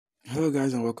Hello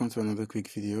guys, and welcome to another quick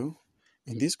video.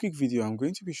 In this quick video, I'm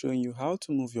going to be showing you how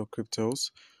to move your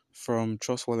cryptos from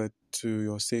Trust Wallet to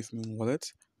your Safemoon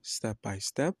Wallet step by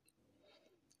step.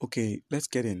 Okay, let's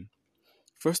get in.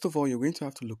 First of all, you're going to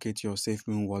have to locate your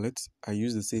Safemoon Wallet. I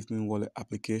use the Safemoon Wallet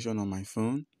application on my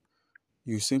phone.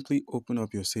 You simply open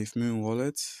up your Safemoon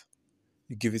Wallet,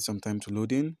 you give it some time to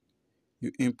load in,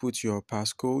 you input your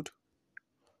passcode,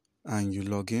 and you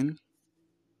log in.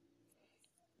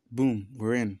 Boom,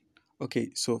 we're in.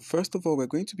 Okay, so first of all, we're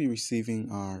going to be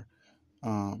receiving our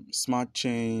smart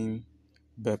chain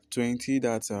BEP20,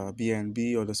 that's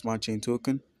BNB or the smart chain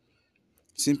token,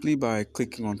 simply by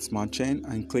clicking on smart chain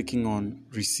and clicking on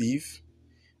receive,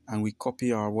 and we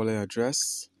copy our wallet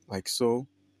address like so.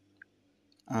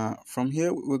 From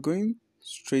here, we're going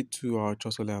straight to our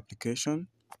Trust Wallet application.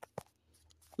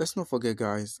 Let's not forget,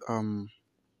 guys,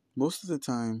 most of the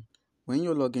time when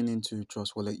you're logging into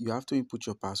Trust Wallet, you have to input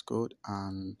your passcode,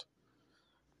 and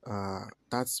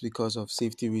that's because of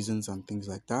safety reasons and things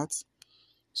like that.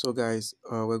 So guys,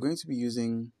 we're going to be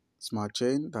using smart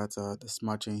chain. That's the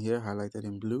smart chain here highlighted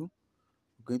in blue.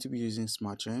 We're going to be using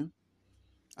smart chain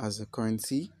as a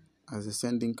currency, as a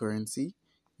sending currency.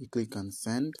 You click on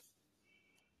send.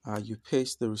 You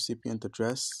paste the recipient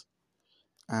address,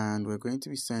 and we're going to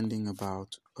be sending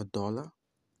about $1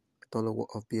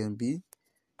 of BNB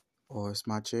or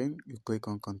smart chain. You click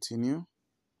on continue.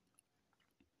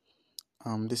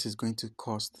 This is going to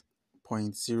cost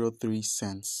 0.03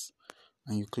 cents,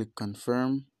 and you click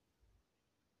confirm.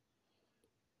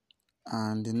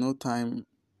 And in no time,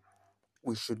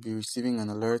 we should be receiving an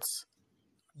alert.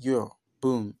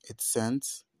 Boom, it's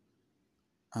sent,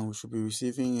 and we should be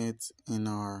receiving it in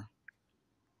our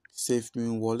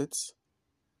Safemoon wallet.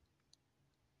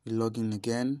 We log in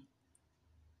again,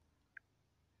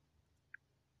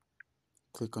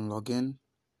 click on login.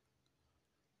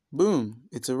 Boom,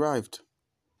 it's arrived.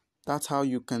 That's how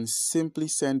you can simply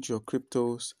send your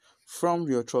cryptos from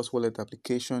your Trust Wallet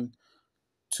application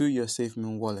to your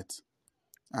Safemoon wallet.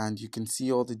 And you can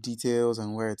see all the details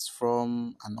and where it's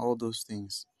from and all those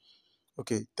things.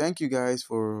 Okay, thank you guys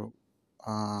for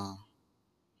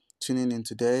tuning in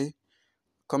today.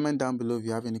 Comment down below if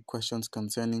you have any questions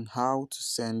concerning how to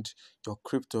send your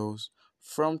cryptos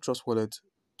from Trust Wallet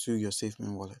to your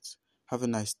Safemoon wallet. Have a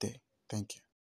nice day. Thank you.